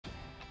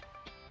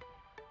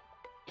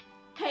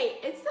Hey,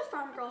 it's the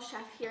Farm Girl Chef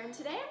here, and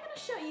today I'm going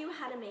to show you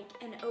how to make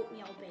an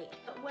oatmeal bake.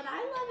 What I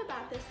love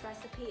about this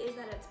recipe is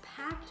that it's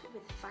packed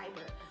with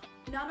fiber.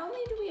 Not only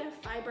do we have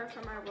fiber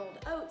from our rolled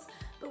oats,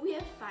 but we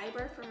have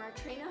fiber from our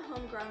Trina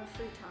homegrown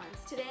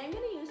fruitons. Today I'm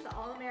going to use the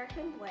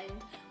All-American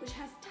blend, which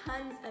has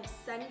tons of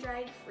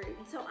sun-dried fruit.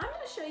 And so I'm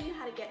going to show you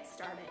how to get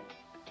started.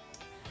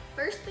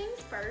 First things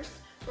first,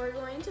 we're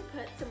going to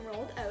put some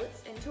rolled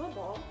oats into a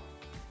bowl,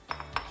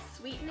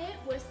 sweeten it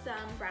with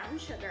some brown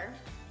sugar.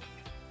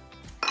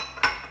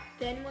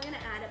 Then we're gonna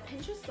add a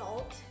pinch of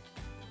salt,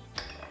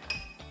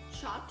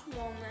 chopped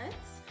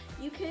walnuts.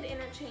 You could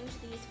interchange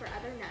these for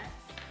other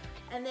nuts.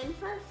 And then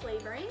for our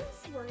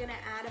flavorings, we're gonna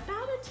add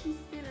about a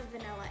teaspoon of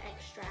vanilla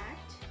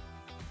extract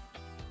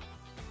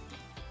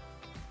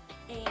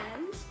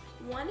and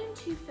 1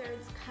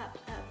 2/3 cup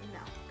of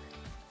milk,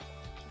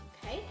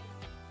 okay?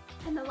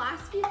 And the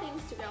last few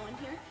things to go in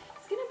here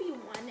is gonna be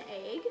 1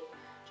 egg,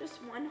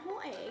 just 1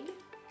 whole egg.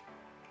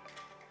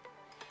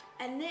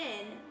 And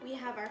then we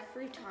have our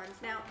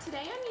fruitons. Now,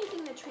 today I'm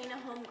using the Trina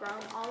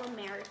Homegrown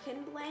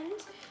All-American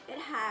blend. It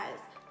has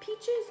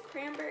peaches,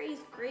 cranberries,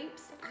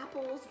 grapes,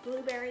 apples,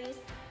 blueberries,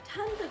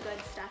 tons of good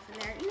stuff in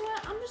there. You know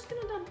what? I'm just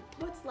gonna dump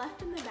what's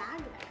left in the bag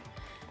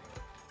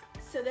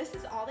there. So this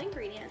is all the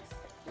ingredients.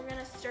 We're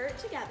gonna stir it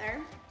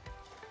together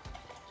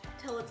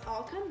till it's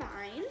all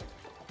combined.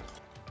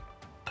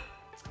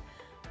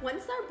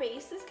 Once our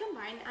base is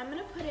combined, I'm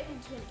gonna put it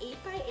into an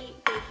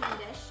 8x8 baking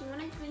dish. You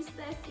wanna grease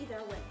this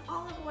either with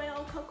olive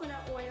oil,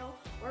 coconut oil,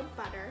 or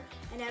butter,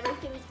 and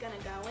everything's gonna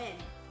go in.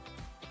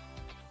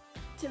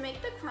 To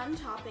make the crumb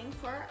topping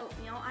for our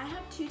oatmeal, I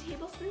have 2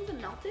 tablespoons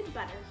of melted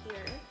butter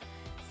here,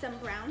 some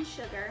brown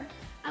sugar.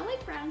 I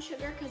like brown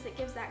sugar because it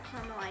gives that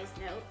caramelized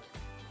note.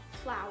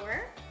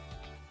 Flour,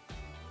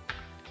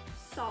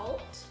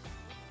 salt,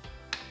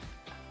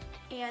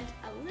 and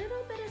a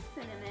little bit of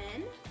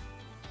cinnamon.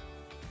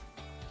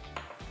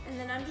 And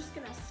then I'm just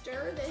gonna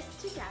stir this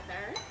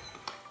together.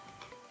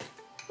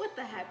 What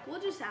the heck,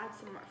 we'll just add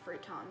some more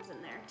fruitons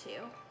in there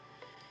too.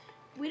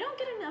 We don't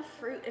get enough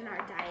fruit in our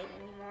diet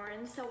anymore,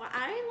 and so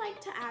I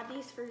like to add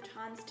these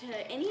fruitons to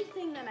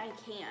anything that I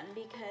can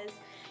because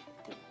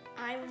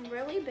I'm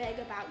really big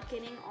about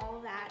getting all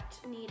that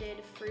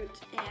needed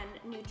fruit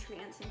and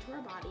nutrients into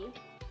our body.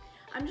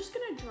 I'm just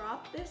gonna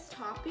drop this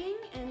topping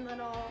in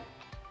little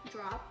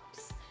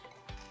drops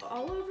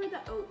all over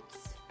the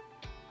oats.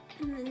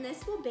 And then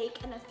this will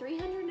bake in a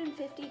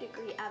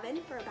 350-degree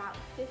oven for about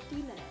 50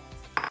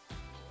 minutes.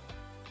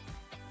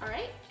 All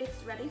right,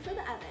 it's ready for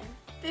the oven.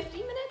 50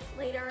 minutes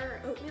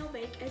later, our oatmeal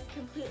bake is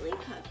completely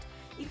cooked.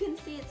 You can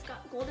see it's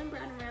got golden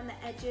brown around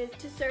the edges.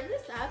 To serve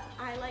this up,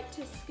 I like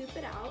to scoop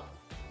it out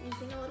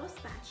using a little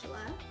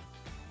spatula.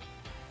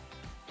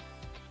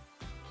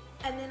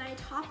 And then I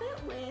top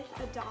it with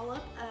a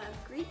dollop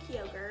of Greek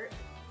yogurt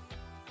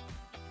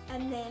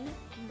and then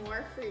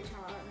more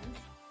fruitons.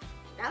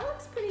 That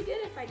looks pretty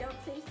good if I don't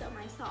say so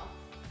myself.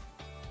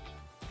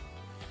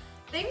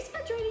 Thanks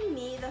for joining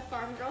me, the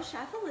Farm Girl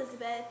Chef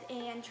Elizabeth,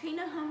 and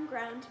Trina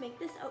Homegrown to make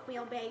this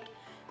oatmeal bake.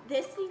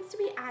 This needs to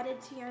be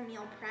added to your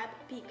meal prep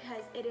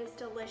because it is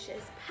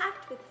delicious,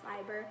 packed with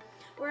fiber.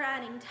 We're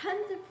adding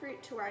tons of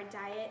fruit to our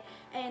diet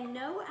and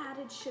no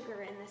added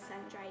sugar in the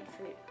sun-dried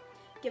fruit.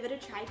 Give it a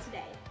try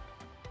today.